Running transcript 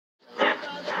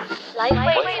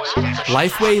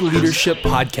Lifeway Leadership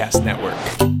Podcast Network.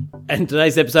 And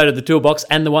today's episode of The Toolbox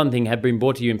and The One Thing have been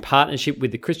brought to you in partnership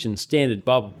with the Christian Standard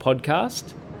Bible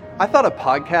Podcast. I thought a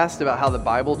podcast about how the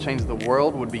Bible changed the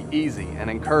world would be easy and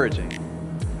encouraging.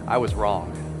 I was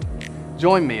wrong.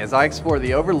 Join me as I explore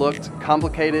the overlooked,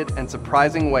 complicated, and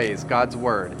surprising ways God's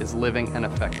Word is living and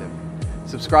effective.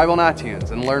 Subscribe on iTunes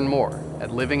and learn more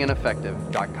at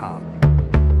livingandeffective.com.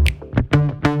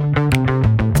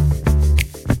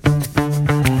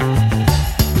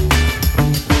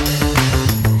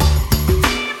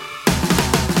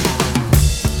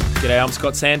 G'day, I'm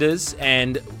Scott Sanders,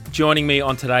 and joining me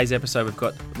on today's episode, we've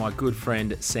got my good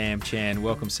friend Sam Chan.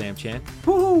 Welcome, Sam Chan.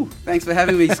 Woo! Thanks for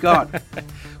having me, Scott.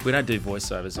 We don't do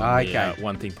voiceovers on the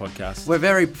One Thing podcast. We're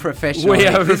very professional. We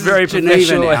are very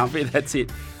professional. Now. That's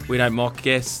it. We don't mock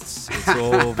guests. It's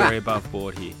all very above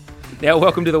board here. Now,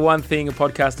 welcome to The One Thing, a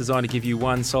podcast designed to give you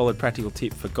one solid practical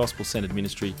tip for gospel-centered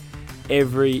ministry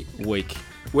every week.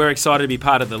 We're excited to be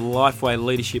part of the Lifeway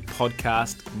Leadership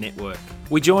Podcast Network.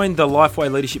 We joined the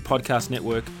Lifeway Leadership Podcast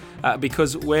Network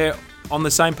because we're on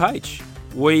the same page.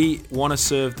 We want to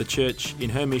serve the church in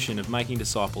her mission of making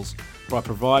disciples by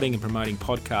providing and promoting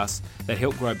podcasts that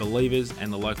help grow believers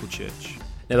and the local church.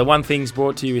 Now, The One Thing's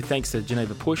brought to you with thanks to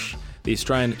Geneva Push, the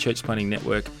Australian Church Planting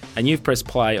Network, and you've pressed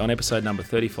play on episode number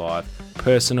 35,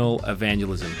 Personal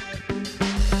Evangelism.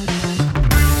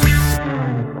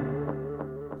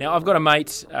 Now, I've got a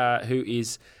mate who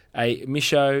is a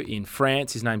micho in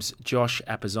France. His name's Josh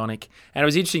Apazonic, and it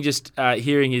was interesting just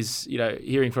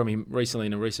hearing from him recently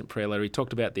in a recent prayer letter. He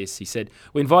talked about this. He said,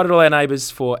 "We invited all our neighbours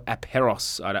for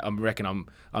apéros." I reckon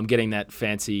I'm getting that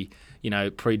fancy,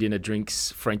 pre-dinner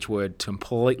drinks French word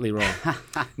completely wrong.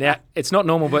 Now, it's not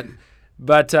normal, but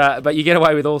you get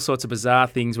away with all sorts of bizarre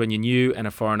things when you're new and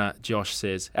a foreigner, Josh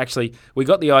says. Actually, we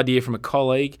got the idea from a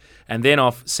colleague and then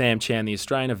off Sam Chan, the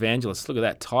Australian evangelist. Look at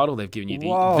that title they've given you,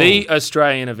 the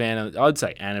Australian evangelist. I'd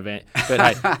say an evangelist, but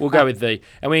hey, we'll go with the.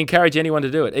 And we encourage anyone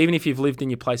to do it, even if you've lived in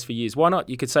your place for years. Why not?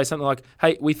 You could say something like,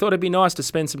 hey, we thought it'd be nice to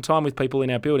spend some time with people in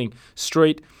our building,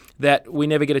 street, that we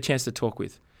never get a chance to talk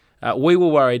with. We were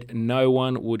worried no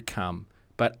one would come.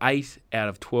 But 8 out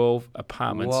of 12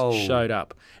 apartments showed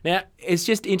up. Now, it's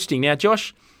just interesting. Now,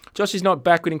 Josh is not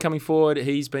backward in coming forward.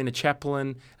 He's been a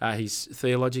chaplain. He's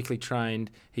theologically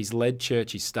trained. He's led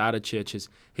church. He's started churches.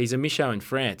 He's a micho in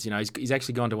France. He's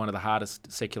actually gone to one of the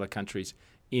hardest secular countries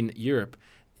in Europe.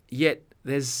 Yet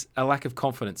there's a lack of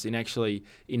confidence in actually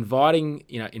inviting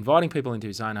people into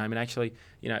his own home and actually,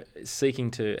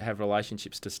 seeking to have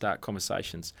relationships to start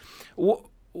conversations.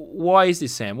 Why is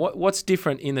this, Sam? What's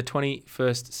different in the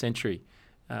 21st century?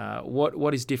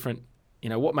 What is different?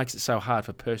 What makes it so hard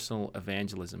for personal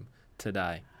evangelism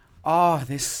today? Oh,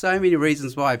 there's so many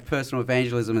reasons why personal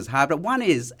evangelism is hard. But one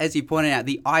is, as you pointed out,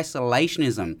 the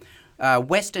isolationism.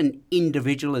 Western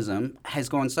individualism has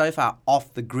gone so far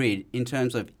off the grid in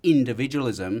terms of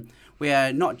individualism. We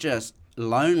are not just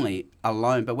alone,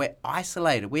 but we're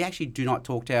isolated. We actually do not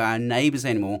talk to our neighbours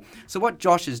anymore. So what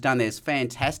Josh has done there is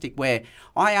fantastic, where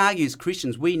I argue as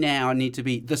Christians, we now need to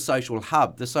be the social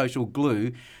hub, the social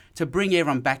glue to bring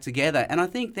everyone back together. And I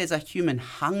think there's a human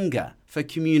hunger for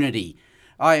community.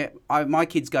 My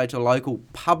kids go to a local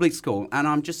public school, and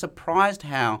I'm just surprised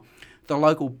how the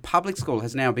local public school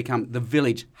has now become the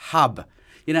village hub.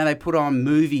 They put on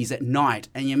movies at night,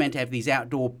 and you're meant to have these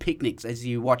outdoor picnics as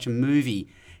you watch a movie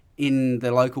in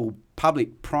the local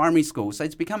public primary school. So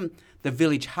it's become the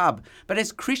village hub. But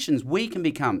as Christians, we can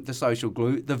become the social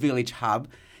glue, the village hub,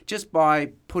 just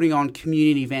by putting on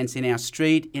community events in our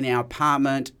street, in our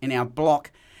apartment, in our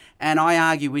block. And I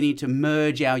argue we need to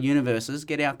merge our universes,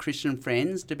 get our Christian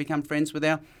friends to become friends with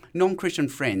our non-Christian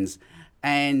friends.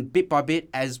 And bit by bit,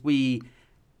 as we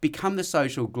become the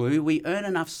social glue, we earn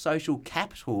enough social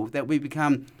capital that we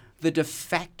become the de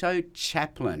facto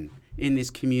chaplain in this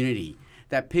community,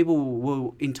 that people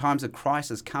will, in times of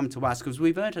crisis, come to us because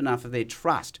we've earned enough of their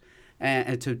trust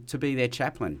to be their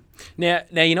chaplain. Now,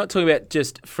 you're not talking about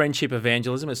just friendship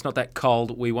evangelism. It's not that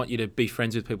cold. We want you to be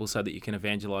friends with people so that you can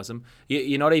evangelize them.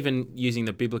 You're not even using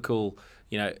the biblical,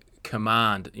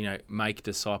 command, make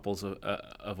disciples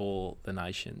of all the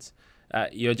nations.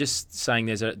 You're just saying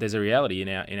there's a reality in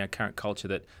our current culture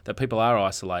that people are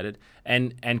isolated,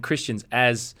 and Christians,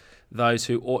 as those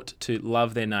who ought to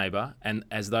love their neighbour and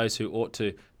as those who ought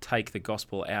to take the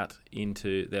gospel out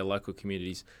into their local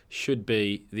communities, should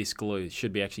be this glue,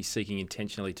 should be actually seeking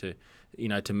intentionally to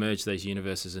merge these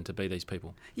universes and to be these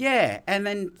people. Yeah, and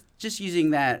then just using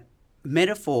that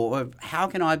metaphor of how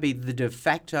can I be the de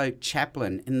facto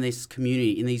chaplain in this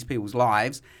community, in these people's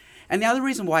lives. And the other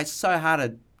reason why it's so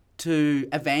hard to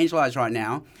evangelize right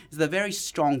now is the very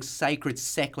strong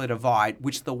sacred-secular divide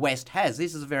which the West has.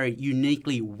 This is a very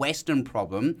uniquely Western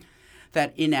problem,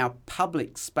 that in our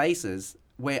public spaces,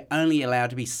 we're only allowed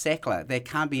to be secular. There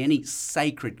can't be any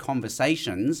sacred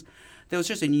conversations. There was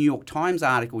just a New York Times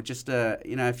article just a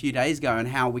few days ago on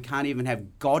how we can't even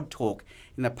have God talk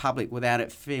in the public without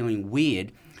it feeling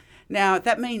weird. Now,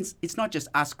 that means it's not just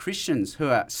us Christians who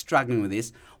are struggling with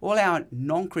this. All our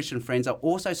non-Christian friends are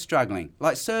also struggling.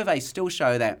 Like, surveys still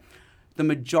show that the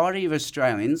majority of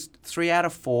Australians, 3 out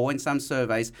of 4 in some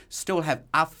surveys, still have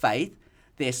a faith.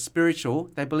 They're spiritual.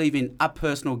 They believe in a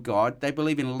personal God. They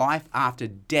believe in life after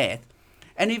death.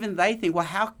 And even they think, well,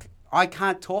 how I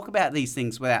can't talk about these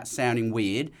things without sounding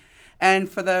weird. And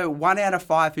for the 1 out of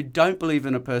 5 who don't believe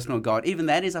in a personal God, even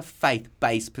that is a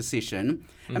faith-based position.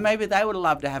 And maybe they would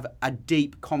love to have a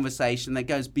deep conversation that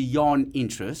goes beyond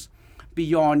interest,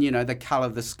 beyond, the colour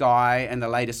of the sky and the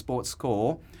latest sports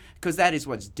score, because that is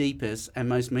what's deepest and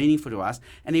most meaningful to us.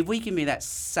 And if we can be that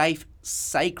safe,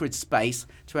 sacred space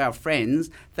to our friends,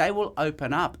 they will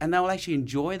open up and they will actually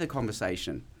enjoy the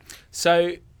conversation.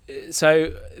 So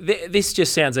this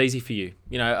just sounds easy for you.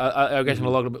 I guess a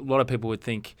lot of people would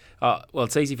think, well,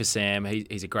 it's easy for Sam.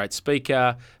 He's a great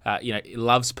speaker. He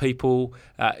loves people.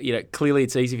 Clearly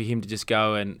it's easy for him to just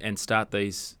go and start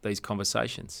these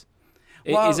conversations.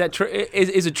 Well, is that true?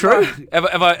 Is it true? Have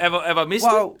I missed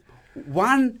it? Well,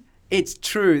 one, it's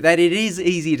true that it is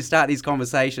easy to start these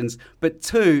conversations. But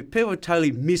two, people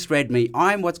totally misread me.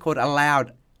 I'm what's called a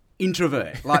loud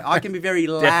introvert. Like, I can be very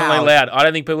loud. Definitely loud. I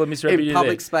don't think people have misread you in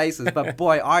public spaces. But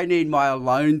boy, I need my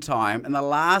alone time. And the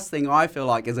last thing I feel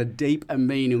like is a deep and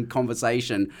meaningful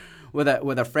conversation with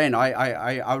a friend.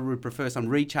 I would prefer some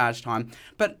recharge time.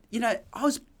 But, I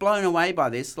was blown away by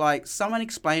this. Like, someone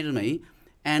explained to me,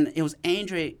 and it was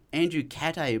Andrew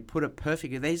Catte who put it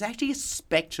perfectly. There's actually a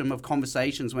spectrum of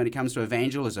conversations when it comes to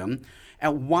evangelism.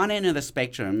 At one end of the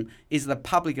spectrum is the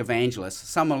public evangelist,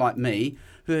 someone like me,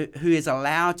 who is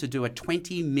allowed to do a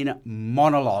 20-minute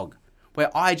monologue where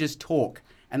I just talk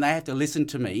and they have to listen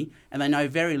to me and they know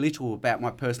very little about my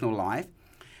personal life.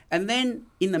 And then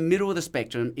in the middle of the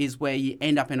spectrum is where you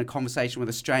end up in a conversation with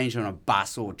a stranger on a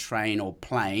bus or train or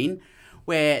plane,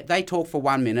 where they talk for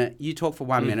 1 minute, you talk for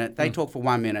 1 minute, they talk for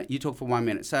 1 minute, you talk for 1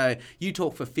 minute. So you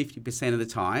talk for 50% of the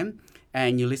time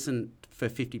and you listen for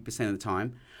 50% of the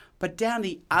time. But down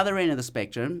the other end of the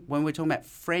spectrum, when we're talking about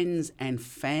friends and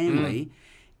family,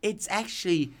 it's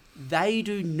actually they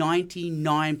do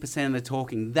 99% of the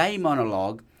talking. They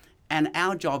monologue, and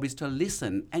our job is to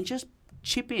listen and just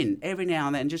chip in every now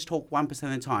and then and just talk 1% of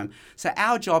the time. So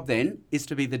our job then is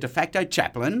to be the de facto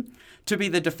chaplain, to be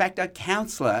the de facto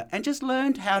counsellor, and just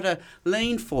learn how to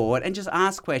lean forward and just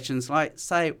ask questions like,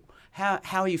 say, how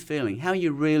are you feeling? How are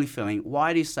you really feeling?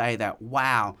 Why do you say that?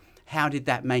 Wow. How did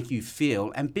that make you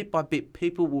feel? And bit by bit,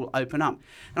 people will open up.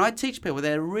 And I teach people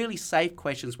there are really safe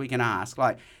questions we can ask,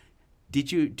 like, do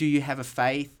you have a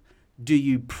faith? Do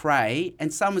you pray?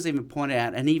 And someone's even pointed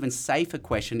out an even safer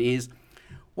question is,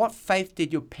 what faith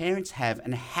did your parents have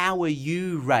and how were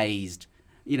you raised,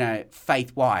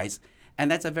 faith-wise? And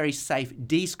that's a very safe,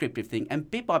 descriptive thing. And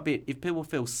bit by bit, if people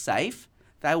feel safe,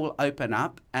 they will open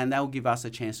up and they'll give us a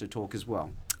chance to talk as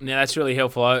well. Now, that's really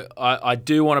helpful. I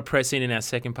do want to press in our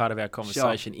second part of our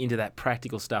conversation into that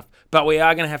practical stuff. But we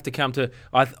are going to have to come to...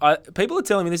 people are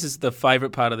telling me this is the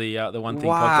favourite part of the One Thing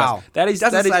podcast. That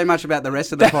doesn't say much about the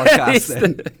rest of the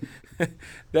podcast.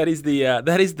 That is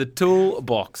the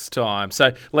toolbox time.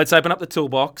 So let's open up the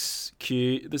toolbox.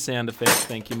 Cue the sound effect.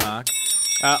 Thank you, Mark.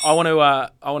 I want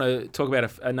to talk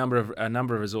about a number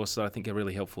of resources that I think are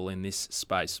really helpful in this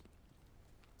space.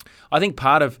 I think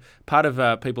part of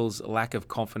people's lack of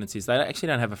confidence is they actually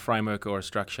don't have a framework or a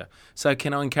structure. So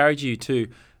can I encourage you to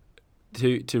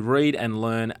read and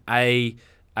learn a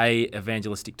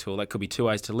evangelistic tool? That could be 2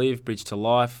 Ways to Live, Bridge to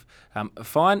Life.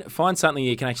 Find something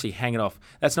you can actually hang it off.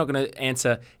 That's not going to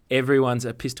answer everyone's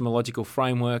epistemological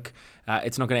framework.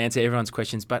 It's not going to answer everyone's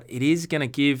questions, but it is going to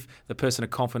give the person a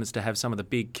confidence to have some of the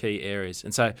big key areas.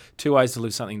 And so 2 Ways to Live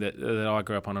is something that I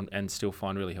grew up on and still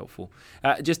find really helpful.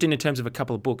 Just in terms of a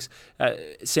couple of books,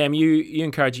 Sam, you're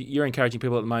encouraging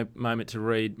people at the moment to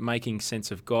read Making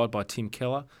Sense of God by Tim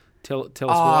Keller. Tell us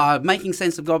why. Making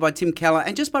Sense of God by Tim Keller.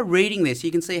 And just by reading this,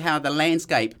 you can see how the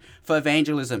landscape for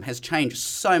evangelism has changed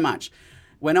so much.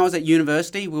 When I was at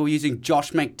university, we were using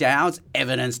Josh McDowell's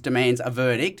Evidence Demands a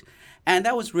Verdict. And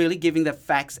that was really giving the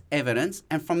facts evidence.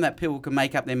 And from that, people could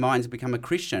make up their minds and become a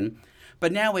Christian.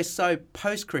 But now we're so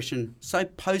post-Christian, so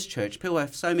post-church. People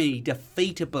have so many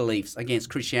defeated beliefs against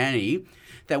Christianity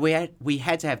that we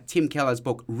had to have Tim Keller's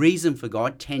book, Reason for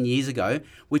God, 10 years ago,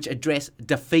 which addressed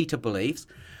defeated beliefs.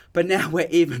 But now we're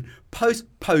even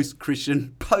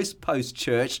post-Christian,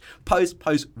 post-church,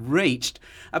 post-reached.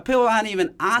 People aren't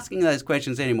even asking those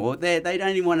questions anymore. They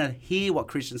don't even want to hear what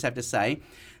Christians have to say.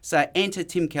 So enter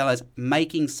Tim Keller's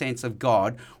Making Sense of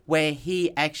God, where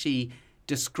he actually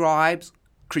describes,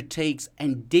 critiques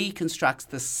and deconstructs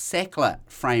the secular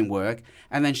framework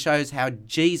and then shows how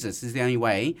Jesus is the only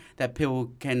way that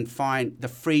people can find the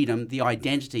freedom, the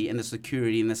identity and the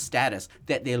security and the status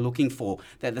that they're looking for,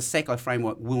 that the secular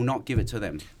framework will not give it to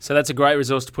them. So that's a great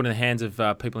resource to put in the hands of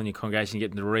people in your congregation,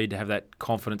 get them to read, to have that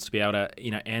confidence to be able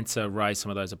to raise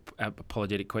some of those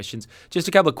apologetic questions. Just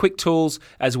a couple of quick tools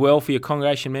as well for your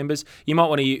congregation members. You might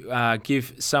want to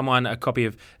give someone a copy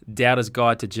of Doubter's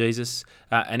Guide to Jesus,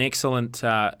 an excellent,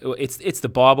 it's the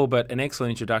Bible, but an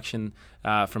excellent introduction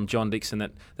from John Dickson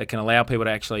that can allow people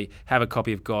to actually have a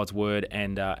copy of God's Word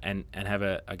and have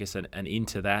an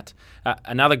into that.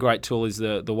 Another great tool is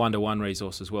the one-to-one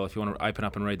resource as well. If you want to open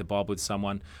up and read the Bible with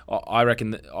someone, I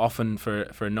reckon that often for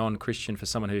a non-Christian, for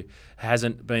someone who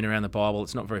hasn't been around the Bible,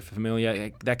 it's not very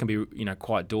familiar. That can be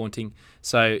quite daunting.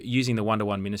 So using the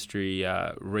one-to-one ministry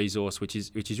resource, which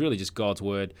is really just God's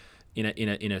Word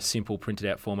in a simple printed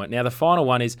out format. Now the final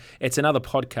one is, it's another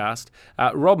podcast.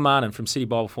 Rob Martin from City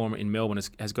Bible Forum in Melbourne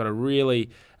has got a really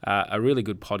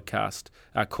good podcast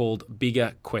called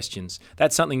Bigger Questions.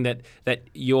 That's something that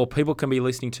your people can be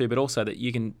listening to, but also that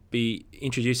you can be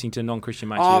introducing to non-Christian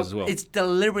mates as well. It's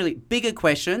deliberately Bigger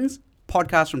Questions,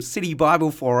 podcast from City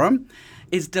Bible Forum.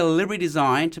 It's deliberately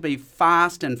designed to be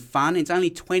fast and fun. It's only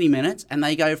 20 minutes, and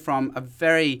they go from a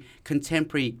very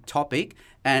contemporary topic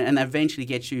and eventually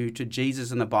get you to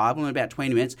Jesus and the Bible in about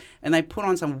 20 minutes. And they put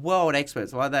on some world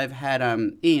experts. Like they've had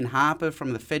Ian Harper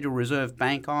from the Federal Reserve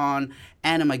Bank on,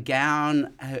 Anna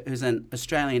McGowan, who's an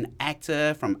Australian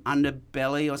actor from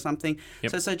Underbelly or something.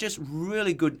 Yep. So just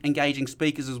really good, engaging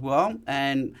speakers as well.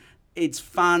 And it's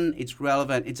fun, it's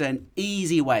relevant, it's an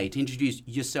easy way to introduce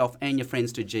yourself and your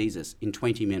friends to Jesus in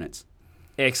 20 minutes.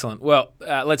 Excellent. Well,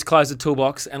 let's close the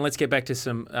toolbox and let's get back to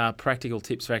some practical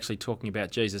tips for actually talking about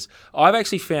Jesus. I've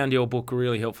actually found your book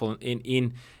really helpful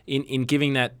in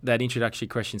giving that introductory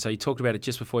question. So you talked about it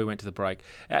just before we went to the break.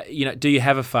 Do you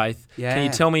have a faith? Yeah. Can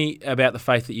you tell me about the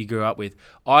faith that you grew up with?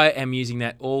 I am using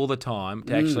that all the time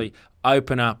to actually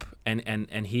open up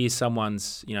and hear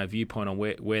someone's viewpoint on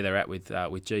where they're at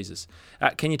with Jesus.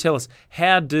 Can you tell us,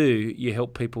 how do you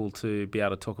help people to be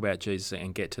able to talk about Jesus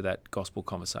and get to that gospel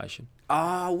conversation?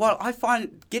 Well, I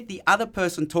find get the other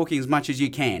person talking as much as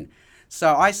you can.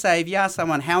 So I say, if you ask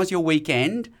someone, how was your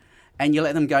weekend? And you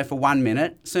let them go for 1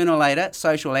 minute, sooner or later,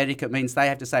 social etiquette means they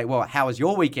have to say, well, how was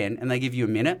your weekend? And they give you a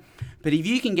minute. But if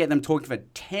you can get them talking for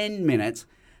 10 minutes,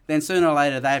 then sooner or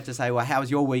later they have to say, well, how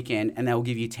was your weekend? And they'll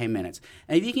give you 10 minutes.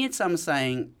 And if you can get someone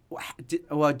saying,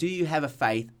 well, do you have a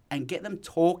faith? And get them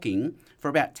talking for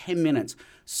about 10 minutes,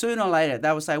 sooner or later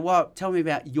they will say, well, tell me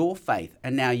about your faith.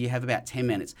 And now you have about 10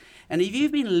 minutes. And if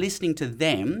you've been listening to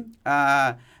them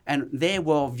and their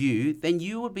worldview, then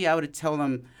you would be able to tell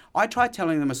them. I try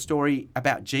telling them a story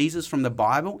about Jesus from the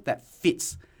Bible that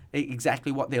fits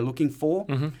exactly what they're looking for.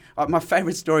 Mm-hmm. My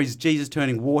favourite story is Jesus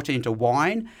turning water into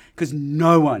wine, because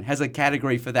no one has a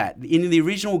category for that. In the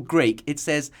original Greek, it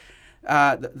says,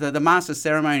 the master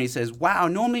ceremony says, wow,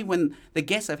 normally when the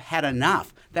guests have had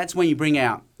enough, that's when you bring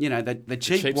out, the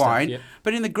cheap wine. Stuff, yeah.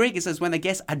 But in the Greek, it says when the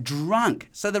guests are drunk.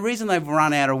 So the reason they've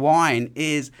run out of wine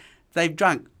is they've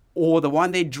drunk all the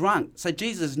wine, they're drunk. So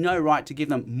Jesus has no right to give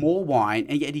them more wine,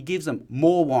 and yet he gives them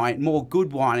more wine, more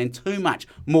good wine, and too much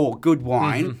more good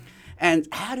wine. Mm-hmm. And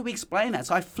how do we explain that?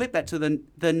 So I flip that to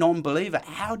the non-believer.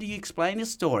 How do you explain this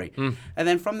story? And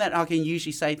then from that, I can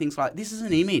usually say things like, this is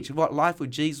an image of what life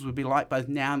with Jesus would be like both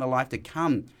now and the life to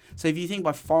come. So if you think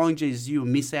by following Jesus, you will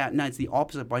miss out. No, it's the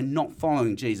opposite. By not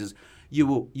following Jesus, you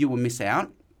will miss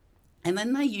out. And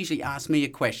then they usually ask me a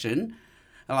question,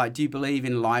 like, do you believe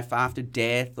in life after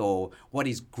death, or what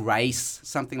is grace,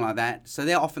 something like that. So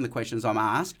they're often the questions I'm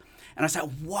asked. And I say,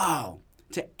 wow,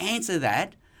 to answer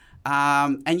that,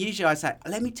 and usually I say,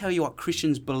 let me tell you what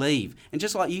Christians believe. And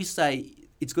just like you say,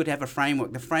 it's good to have a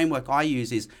framework. The framework I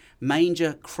use is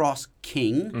manger, cross,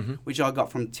 king, which I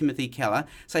got from Timothy Keller.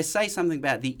 So I say something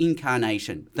about the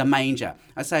incarnation, the manger.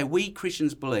 I say, we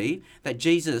Christians believe that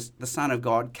Jesus, the Son of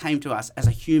God, came to us as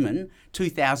a human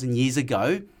 2,000 years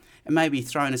ago. And maybe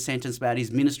throw in a sentence about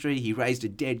his ministry. He raised a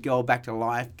dead girl back to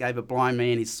life, gave a blind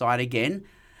man his sight again.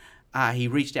 He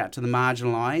reached out to the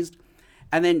marginalised.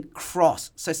 And then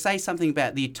cross. So say something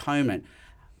about the atonement.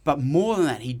 But more than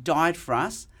that, he died for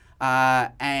us.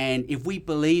 And if we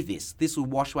believe this will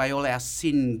wash away all our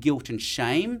sin, guilt and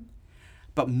shame.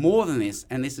 But more than this,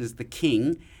 and this is the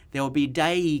king, there will be a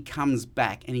day he comes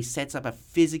back and he sets up a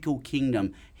physical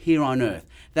kingdom here on earth.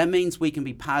 That means we can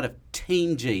be part of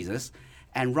Team Jesus,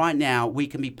 and right now we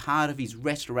can be part of his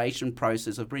restoration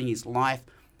process of bringing his life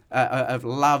of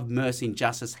love, mercy, and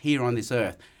justice here on this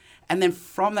earth. And then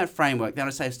from that framework, then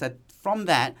I say that from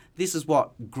that, this is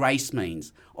what grace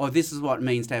means, or this is what it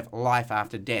means to have life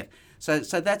after death. So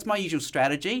that's my usual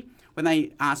strategy. When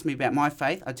they ask me about my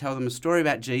faith, I tell them a story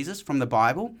about Jesus from the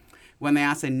Bible. When they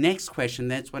ask their next question,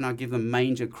 that's when I give them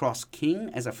Manger Cross King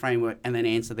as a framework and then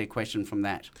answer their question from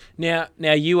that. Now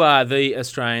you are the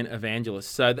Australian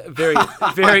evangelist, so very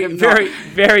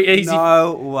easy.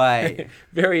 No way.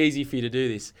 Very easy for you to do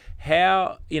this.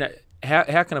 How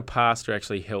can a pastor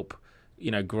actually help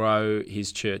grow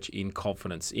his church in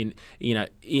confidence in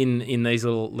these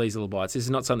little bites? This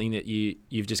is not something that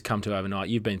you've just come to overnight.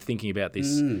 You've been thinking about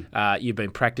this. You've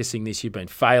been practicing this. You've been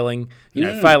failing.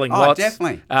 Failing lots.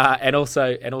 Definitely. And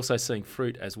also seeing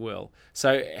fruit as well.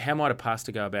 So how might a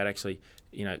pastor go about actually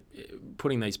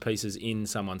putting these pieces in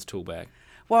someone's tool bag?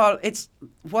 Well, it's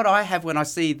what I have when I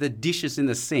see the dishes in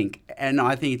the sink, and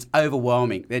I think it's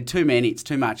overwhelming. There are too many, it's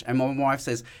too much. And my wife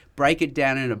says, break it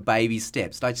down into baby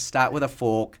steps. Like start with a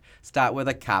fork, start with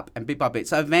a cup, and bit by bit.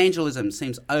 So evangelism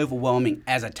seems overwhelming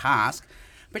as a task,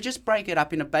 but just break it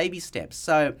up into baby steps.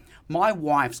 So my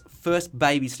wife's first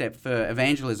baby step for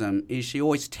evangelism is she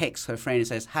always texts her friend and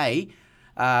says, hey,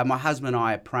 my husband and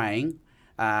I are praying.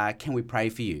 Can we pray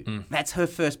for you? That's her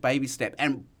first baby step.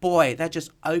 And boy, that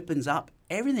just opens up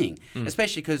everything,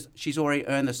 especially because she's already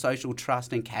earned the social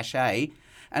trust and cachet,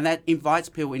 and that invites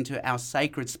people into our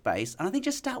sacred space. And I think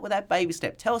just start with that baby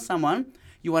step. Tell someone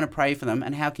you want to pray for them,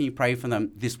 and how can you pray for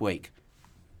them this week?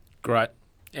 Great.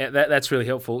 Yeah, that's really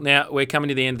helpful. Now, we're coming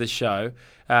to the end of the show.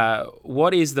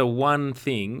 What is the one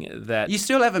thing that... You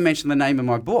still haven't mentioned the name of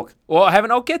my book. Well, I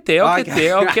haven't. I'll get there. I'll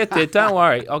get there. Don't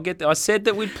worry. I'll get there. I said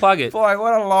that we'd plug it. Boy,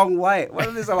 what a long wait.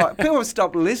 People have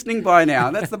stopped listening by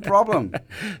now. That's the problem.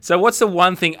 So what's the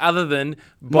one thing other than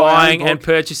buying and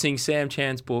purchasing Sam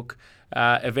Chan's book,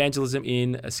 Evangelism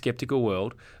in a Sceptical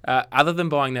World, other than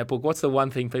buying that book, what's the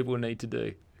one thing people need to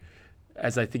do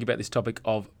as they think about this topic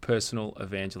of personal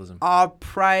evangelism?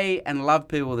 Pray and love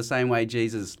people the same way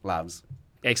Jesus loves.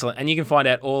 Excellent. And you can find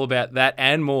out all about that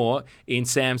and more in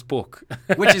Sam's book.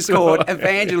 Which is called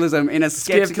Evangelism in a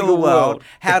Sceptical World,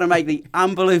 How to Make the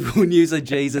Unbelievable News of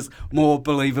Jesus More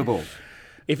Believable.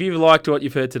 If you've liked what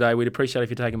you've heard today, we'd appreciate if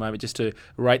you take a moment just to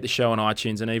rate the show on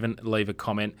iTunes and even leave a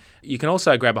comment. You can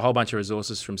also grab a whole bunch of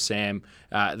resources from Sam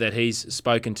that he's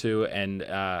spoken to and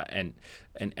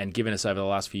given us over the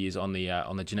last few years on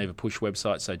the Geneva Push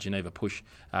website, so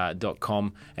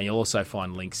genevapush.com, and you'll also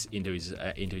find links into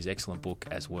his excellent book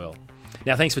as well.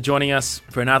 Now, thanks for joining us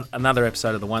for another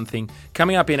episode of The One Thing.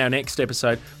 Coming up in our next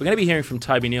episode, we're going to be hearing from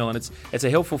Toby Neal, and it's a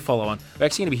helpful follow-on. We're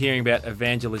actually going to be hearing about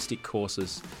evangelistic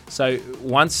courses. So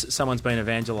once someone's been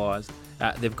evangelised,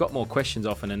 they've got more questions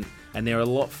often, and they're a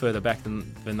lot further back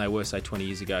than they were, say, 20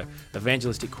 years ago.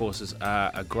 Evangelistic courses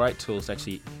are a great tool to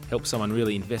actually help someone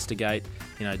really investigate,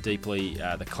 deeply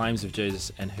the claims of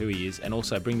Jesus and who he is, and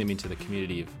also bring them into the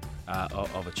community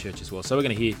of a church as well. So we're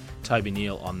going to hear Toby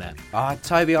Neal on that.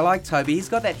 Toby, I like Toby. He's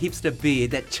got that hipster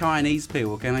beard that Chinese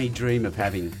people can only dream of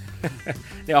having.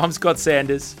 Now, I'm Scott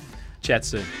Sanders. Chat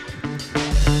soon.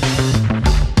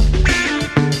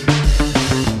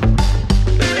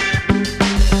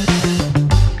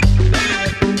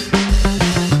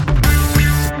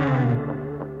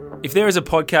 If there is a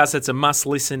podcast that's a must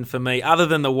listen for me, other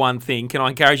than The One Thing, can I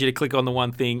encourage you to click on The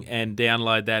One Thing and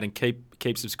download that and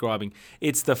keep subscribing?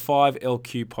 It's the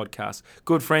 5LQ podcast.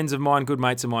 Good friends of mine, good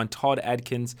mates of mine, Todd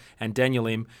Adkins and Daniel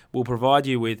Im, will provide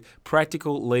you with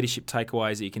practical leadership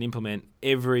takeaways that you can implement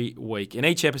every week. In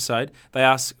each episode, they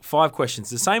ask 5 questions,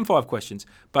 the same 5 questions,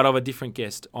 but of a different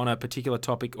guest on a particular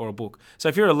topic or a book. So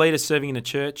if you're a leader serving in a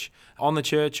church, on the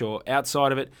church or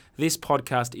outside of it, this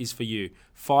podcast is for you.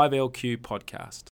 5LQ podcast.